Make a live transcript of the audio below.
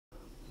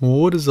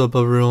What is up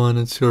everyone,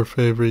 it's your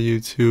favorite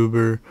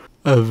YouTuber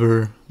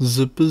ever,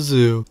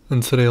 Zipazoo,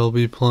 and today I'll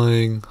be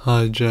playing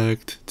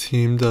Hijacked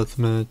Team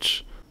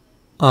Deathmatch.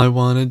 I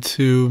wanted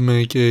to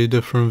make a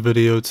different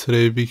video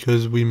today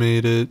because we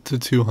made it to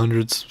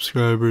 200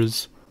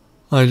 subscribers.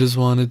 I just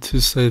wanted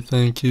to say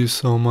thank you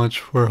so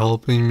much for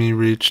helping me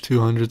reach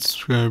 200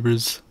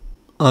 subscribers.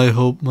 I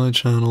hope my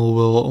channel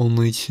will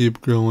only keep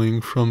growing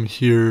from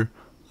here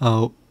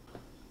out,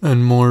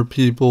 and more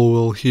people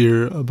will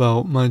hear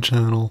about my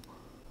channel.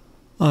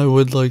 I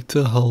would like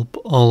to help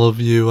all of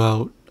you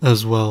out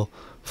as well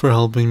for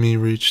helping me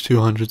reach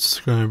 200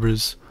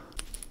 subscribers.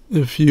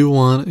 If you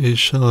want a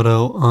shout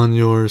out on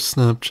your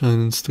Snapchat,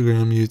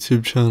 Instagram,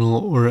 YouTube channel,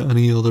 or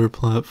any other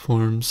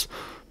platforms,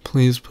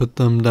 please put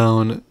them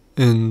down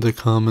in the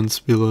comments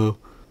below.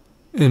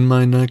 In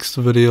my next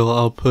video,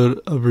 I'll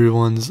put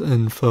everyone's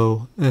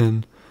info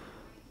in.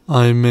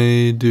 I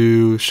may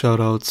do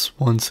shoutouts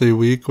once a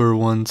week or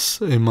once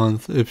a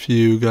month if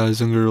you guys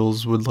and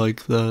girls would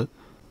like that.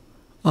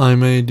 I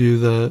may do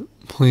that.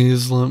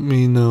 Please let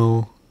me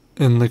know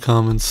in the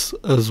comments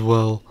as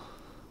well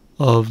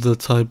of the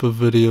type of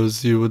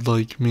videos you would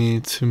like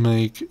me to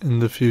make in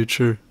the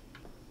future.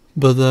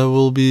 But that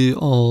will be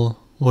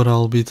all what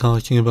I'll be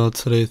talking about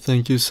today.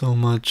 Thank you so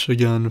much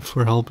again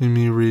for helping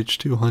me reach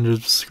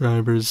 200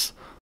 subscribers.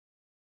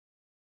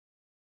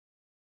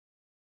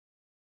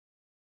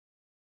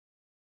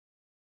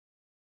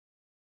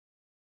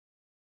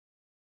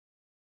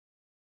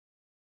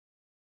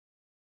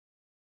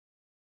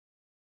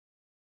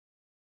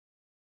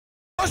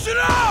 Push it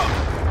out!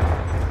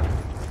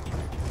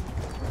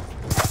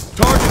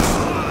 Target!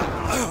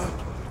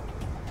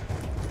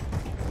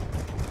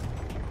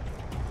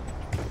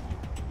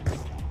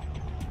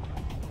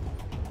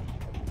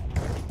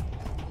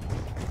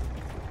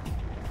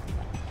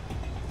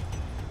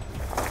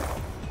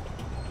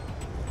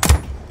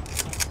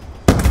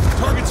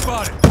 Target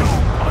spotted!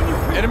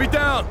 Enemy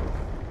down!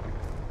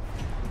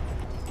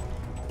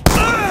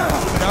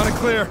 Down and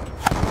clear!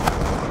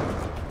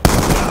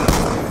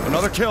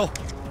 Another kill!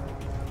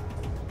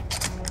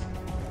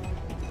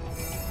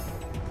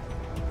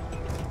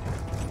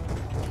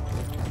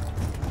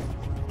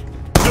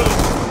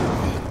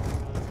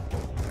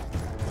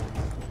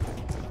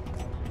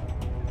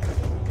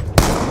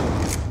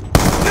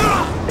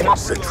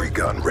 Sentry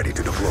gun ready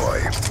to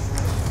deploy.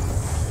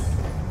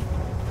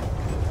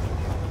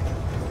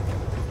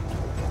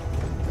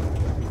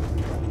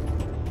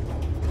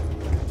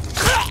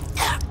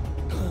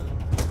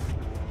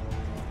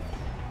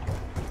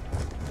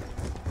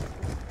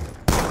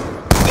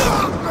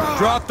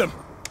 Drop them!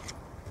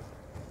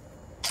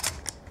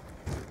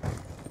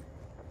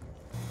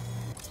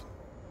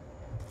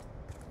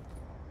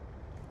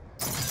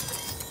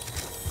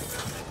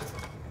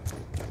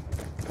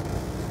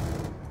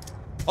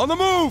 On the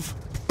move!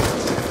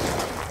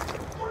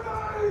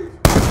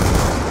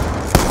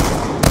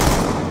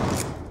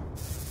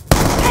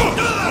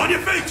 On your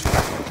feet!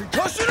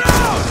 Concussion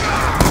out!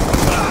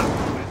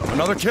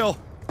 Another kill.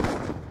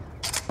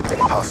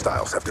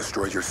 Hostiles have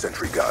destroyed your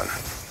sentry gun.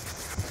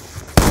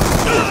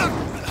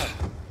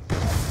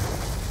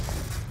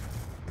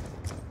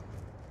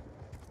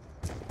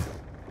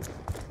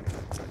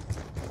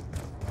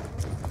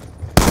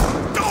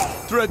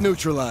 Threat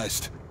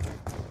neutralized.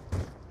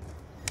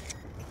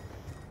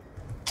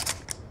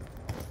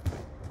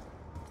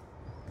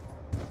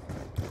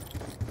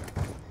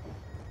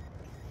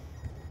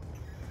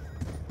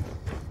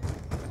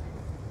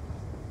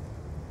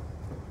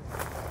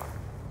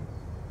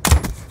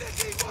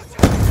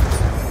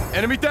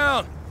 Enemy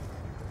down!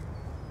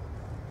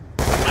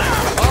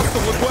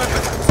 Hostile with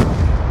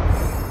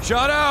weapon!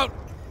 Shot out!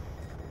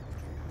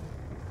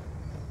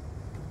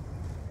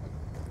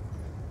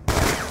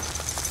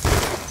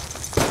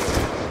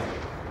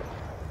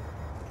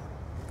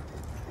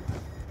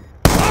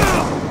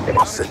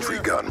 Sentry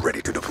gun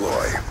ready to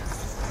deploy.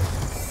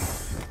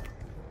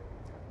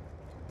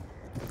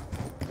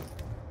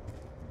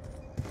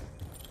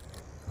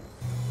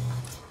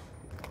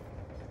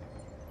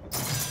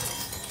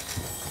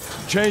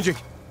 Changing.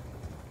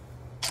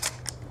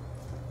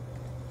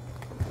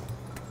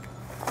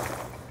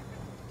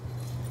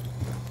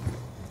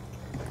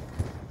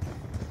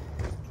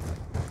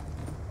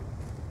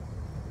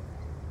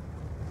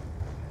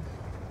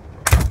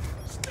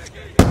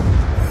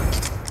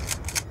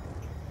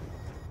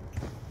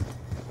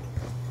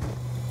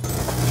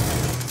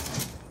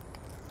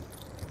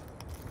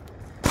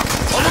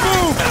 On the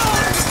move!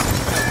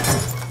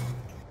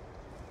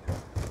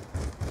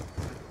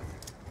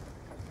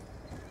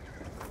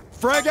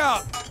 Frag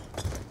out!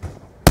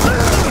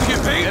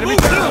 Get bait. Enemy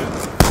down!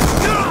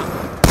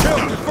 Kill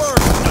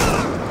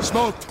confirmed!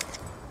 Smoked!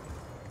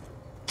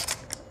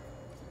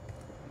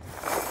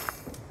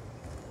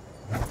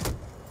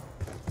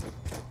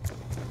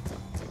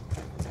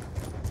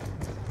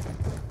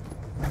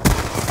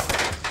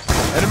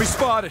 Enemy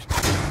spotted!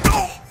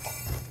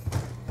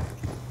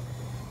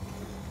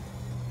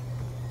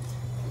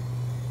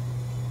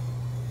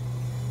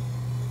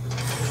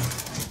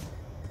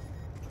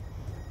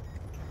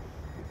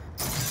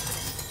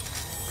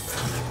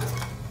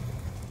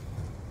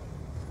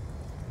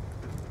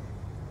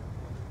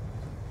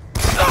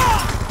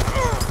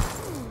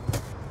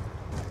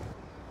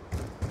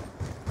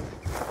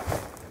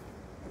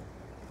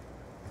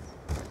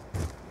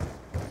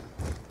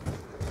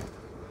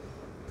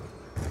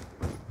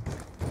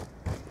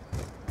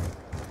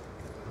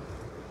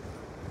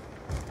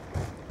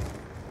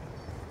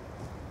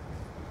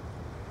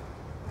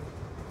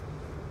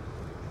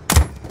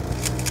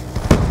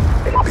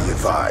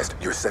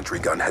 Your sentry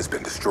gun has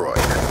been destroyed.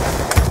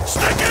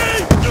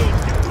 Sticky!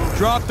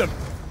 Drop them.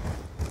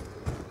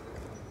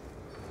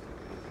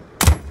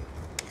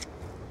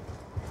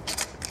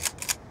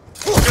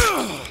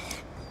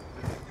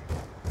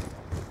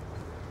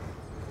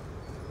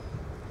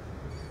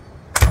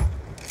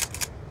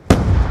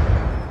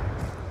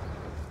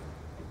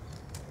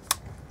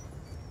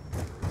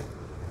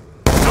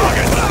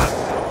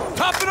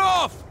 Top it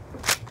off!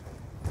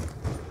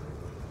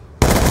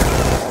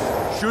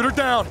 Shoot her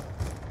down.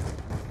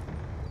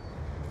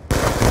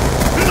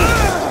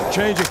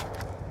 Changing.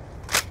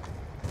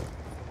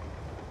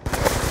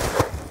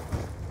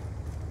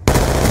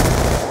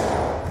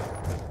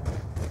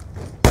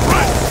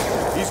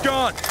 He's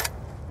gone.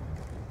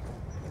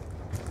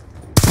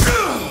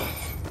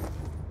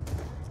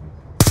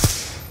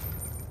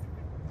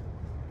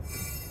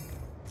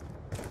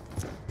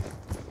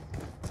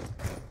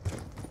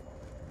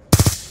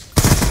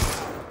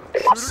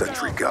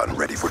 Sentry gun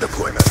ready for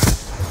deployment.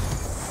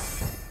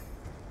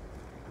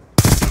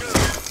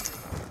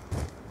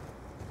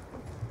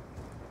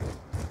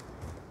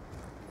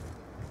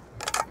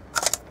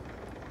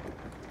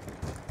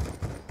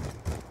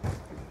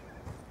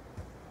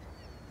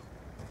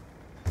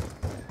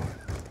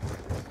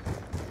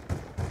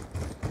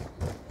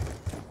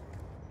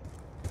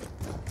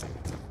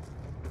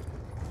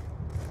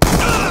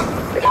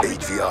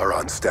 ATR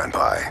on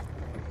standby.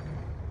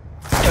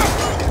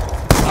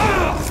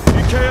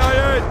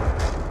 EKIA!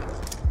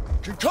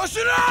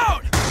 Concussion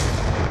out!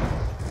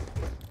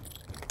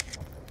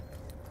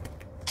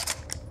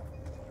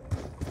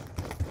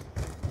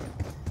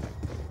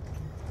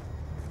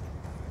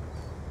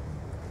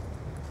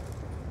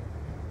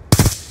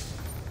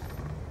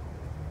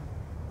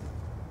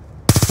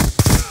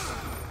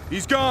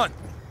 He's gone!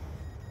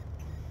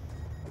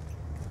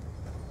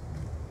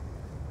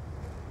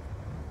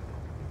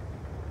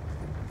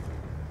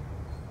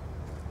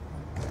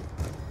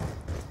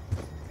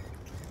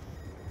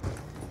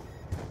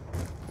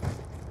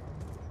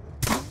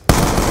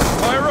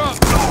 Fire up!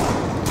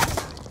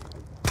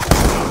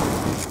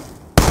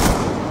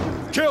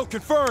 Kill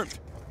confirmed!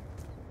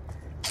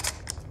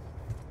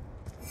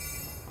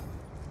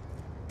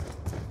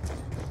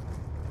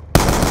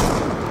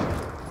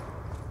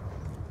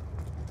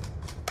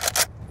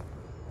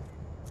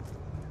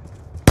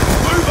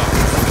 Move up!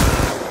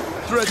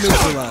 Threat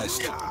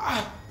neutralized.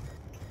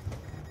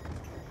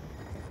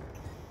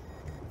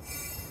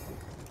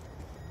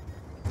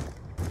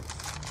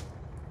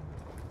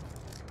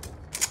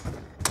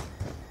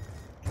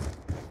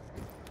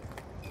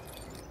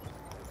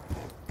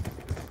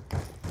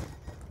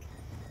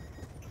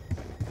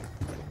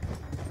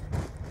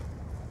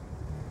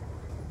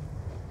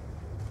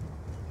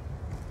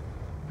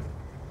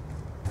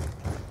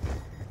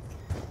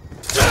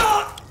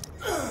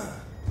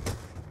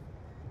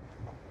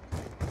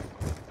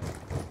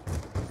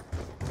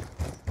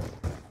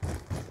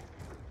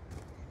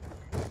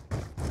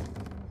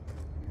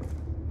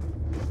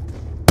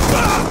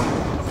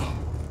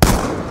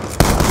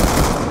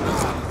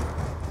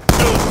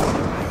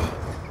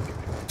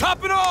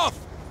 Top it off!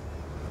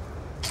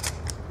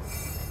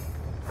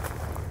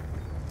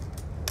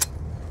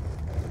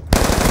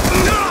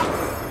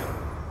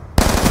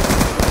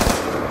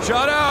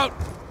 Shot out!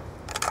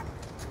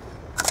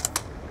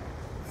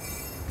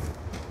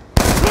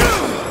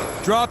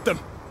 Drop them!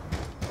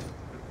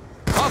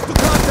 Hostile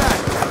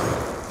contact!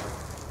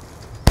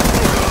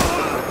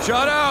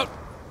 Shot out!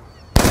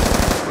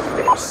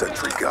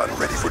 Sentry gun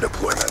ready for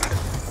deployment.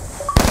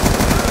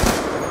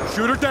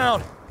 Shoot her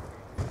down!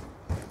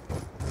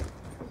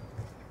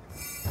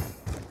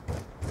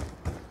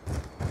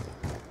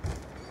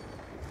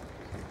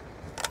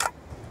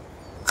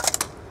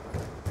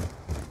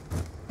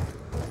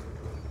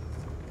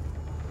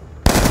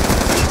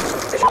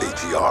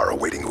 ATR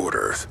awaiting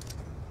orders.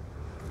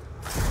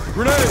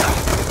 Grenade!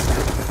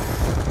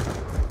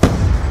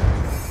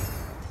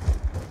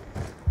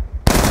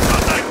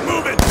 Contact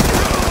moving!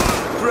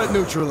 Threat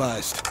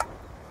neutralized.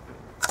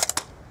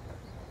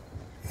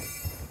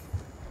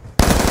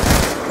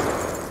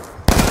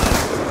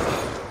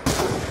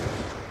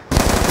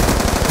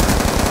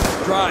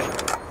 Dry.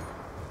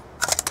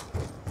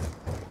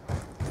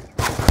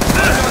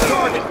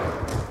 Target.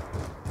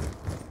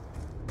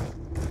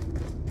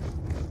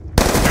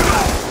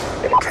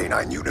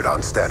 K9 unit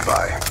on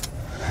standby.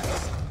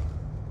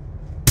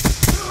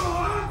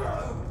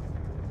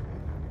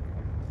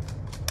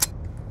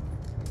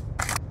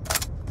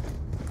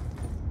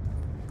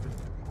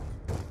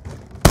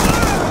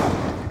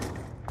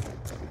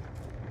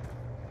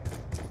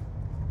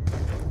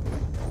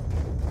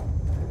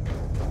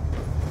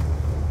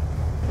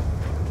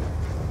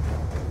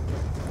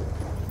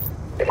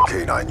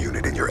 K9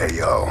 unit in your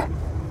AO.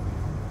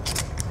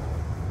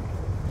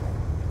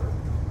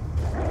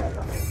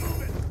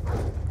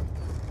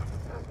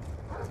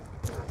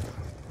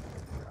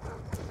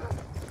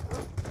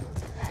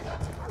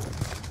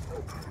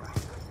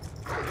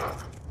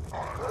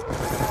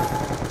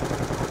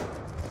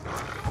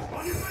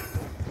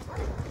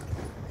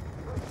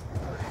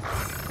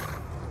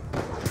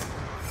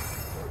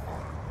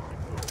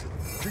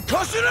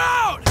 Concussion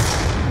out!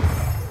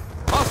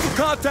 Hostile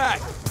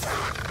contact!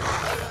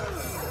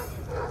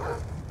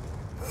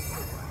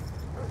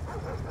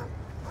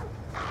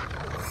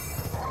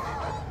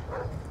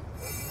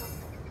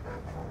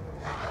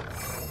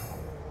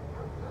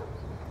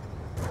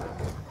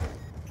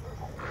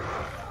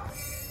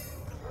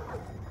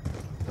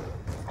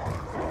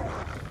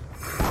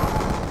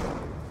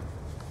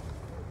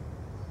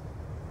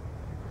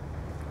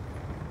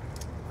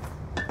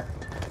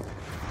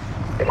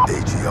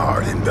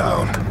 AGR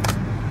inbound.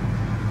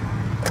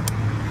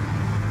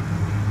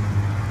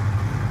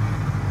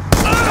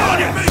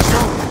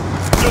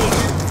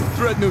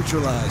 Threat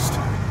neutralized.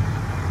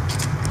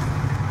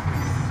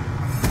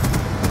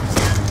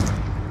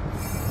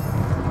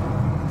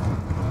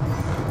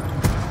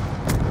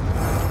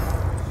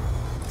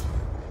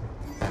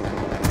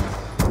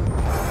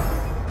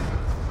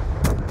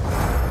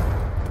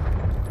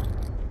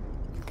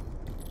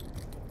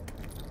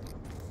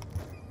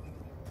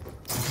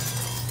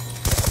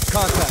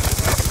 Contact.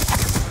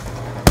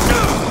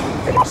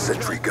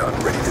 Sentry gun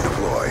ready to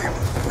deploy.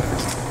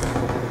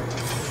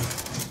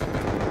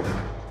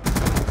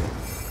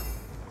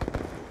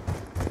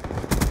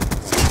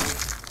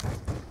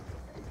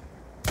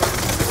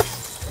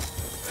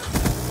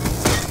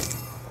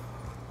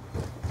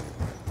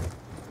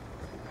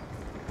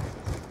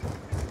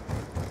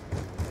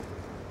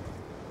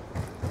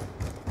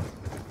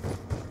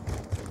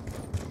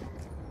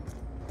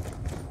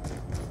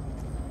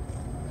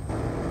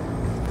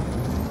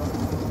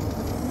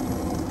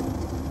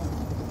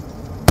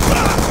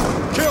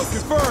 Kill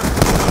confirmed.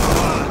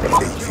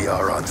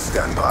 AGR on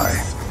standby.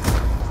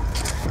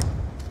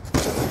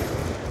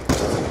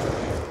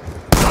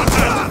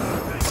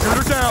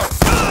 Shooter down.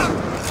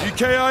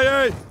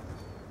 GKIA.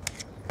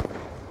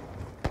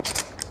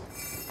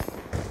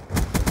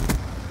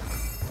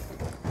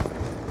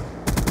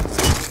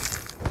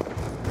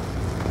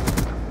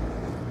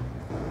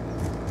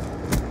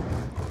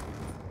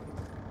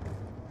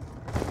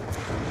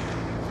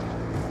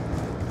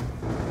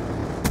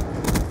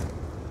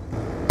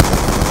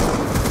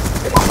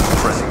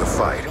 Pressing the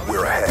fight.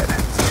 We're ahead.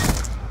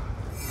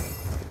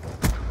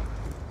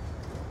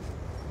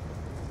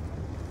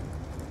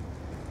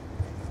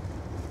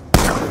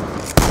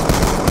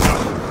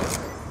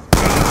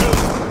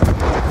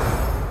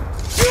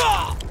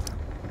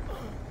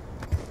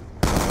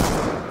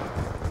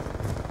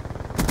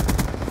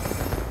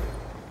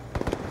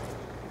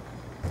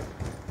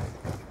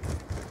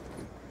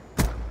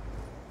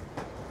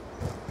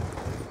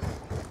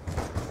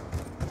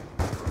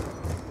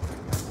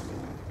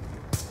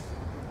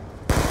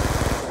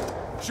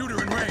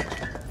 Shooter in range.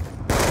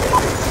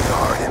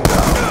 AGR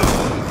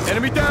inbound.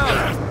 Enemy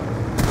down.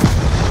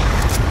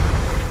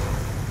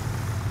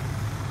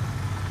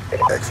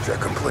 Extra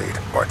complete.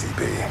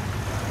 RTB.